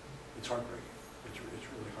it's heartbreaking. It's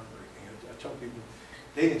really heartbreaking. I tell people,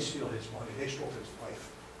 they didn't steal his money, they stole his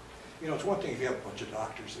life. It's one thing if you have a bunch of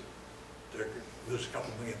doctors that they're lose a couple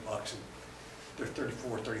 $1 million and they're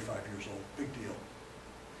 34, 35 years old, big deal.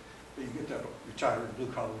 But you get that retiree,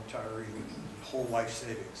 blue-collar retiree with whole life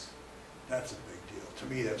savings. That's a big deal. To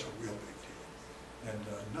me, that's a real big deal. And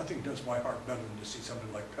nothing does my heart better than to see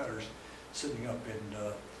somebody like Petters sitting up in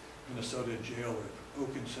Minnesota in jail, or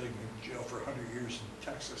Oaken sitting in jail for 100 years in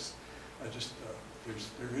Texas. I just,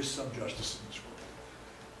 there is some justice in this world.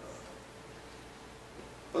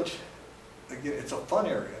 But again, it's a fun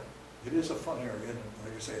area. It is a fun area, and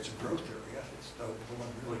like I say, it's a growth area. It's the one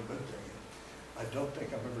really good thing. I don't think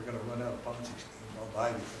I'm ever going to run out of Ponzi schemes. I'll buy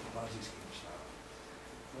you for the Ponzi scheme style.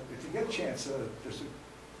 But if you get a chance,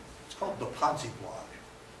 it's called the Ponzi blog.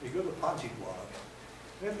 You go to the Ponzi blog,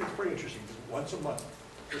 and it's pretty interesting. Once a month,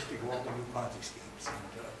 just to go all the new Ponzi schemes.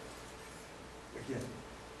 And again,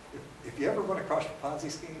 if you ever run across a Ponzi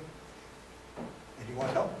scheme and you want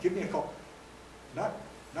help, give me a call. Not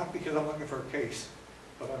because I'm looking for a case,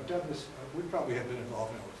 but I've done this, we probably have been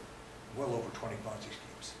involved now with well over 20 Ponzi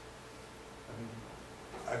schemes. I mean,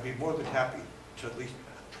 I'd be more than happy to at least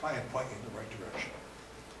try and point you in the right direction.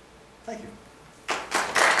 Thank you.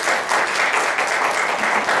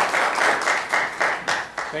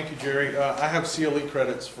 Thank you, Jerry. I have CLE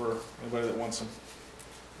credits for anybody that wants them.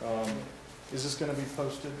 Is this going to be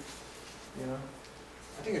posted? You know?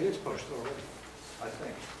 I think it is posted already, I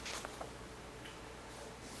think.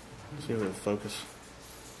 See if it'll focus.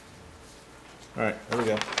 All right, there we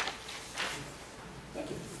go. Thank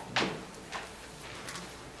you.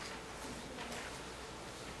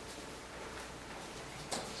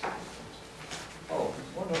 Oh,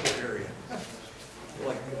 one other area.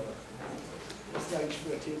 Like, what's that used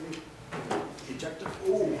for a TV? Ejected?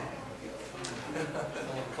 Oh.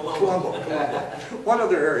 Colombo. One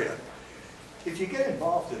other area. If you get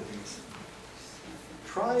involved in these,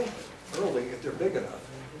 try early, if they're big enough,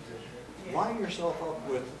 line yourself up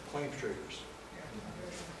with claims traders.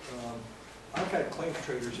 I've had claims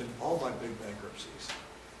traders in all my big bankruptcies.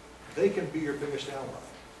 They can be your biggest ally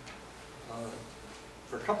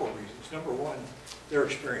for a couple of reasons. Number one, they're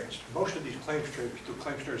experienced. Most of these claims traders, the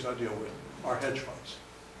claims traders I deal with, are hedge funds.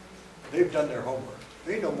 They've done their homework.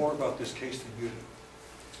 They know more about this case than you do.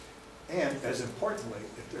 And as importantly,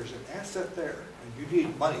 if there's an asset there and you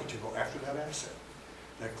need money to go after that asset,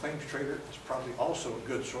 that claims trader is probably also a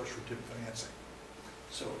good source for tip financing.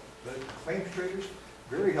 So the claims traders,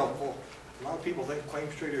 very helpful. A lot of people think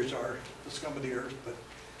claims traders are the scum of the earth, but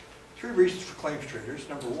 3 reasons for claims traders.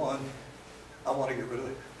 Number one, I want to get rid of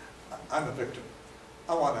it. I'm a victim.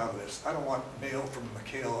 I want out of this. I don't want mail from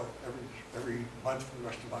McHale every month for the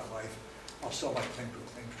rest of my life. I'll sell my claim to a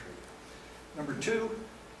claims trader. Number two,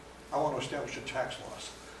 I want to establish a tax loss.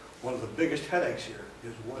 One of the biggest headaches here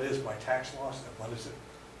is what is my tax loss and when is it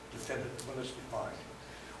defended, when is it defined.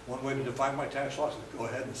 One way to define my tax loss is go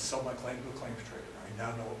ahead and sell my claim to a claims trader. I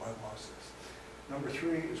now know what my loss is. Number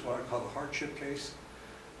three is what I call the hardship case.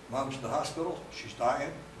 Mom's in the hospital, she's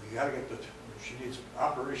dying, we gotta get she needs an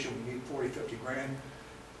operation, we need 40, 50 grand.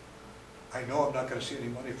 I know I'm not gonna see any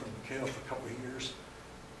money from McHale for a couple of years.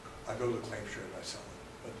 I go to the claims trader and I sell it.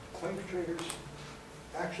 But claims traders,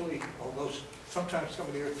 actually, although sometimes some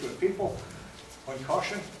of the good people, on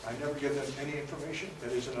caution, I never give them any information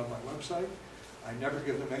that isn't on my website. I never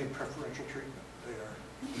give them any preferential treatment.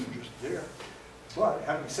 They're just there. But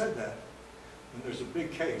having said that, when there's a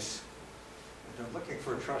big case and they're looking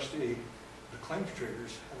for a trustee, the claims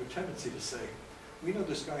traders have a tendency to say, we know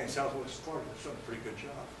this guy in Southwest Florida that's done a pretty good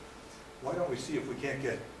job. Why don't we see if we can't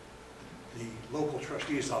get the local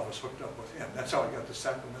trustee's office hooked up with him? That's how I got the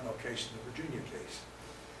Sacramento case and the Virginia case.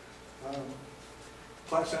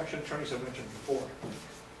 Class action attorneys I mentioned before.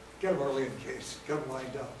 Get them early in the case, get them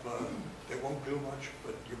lined up. They won't do much,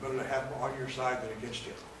 but you're better to have them on your side than against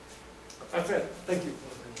you. That's it. Thank you.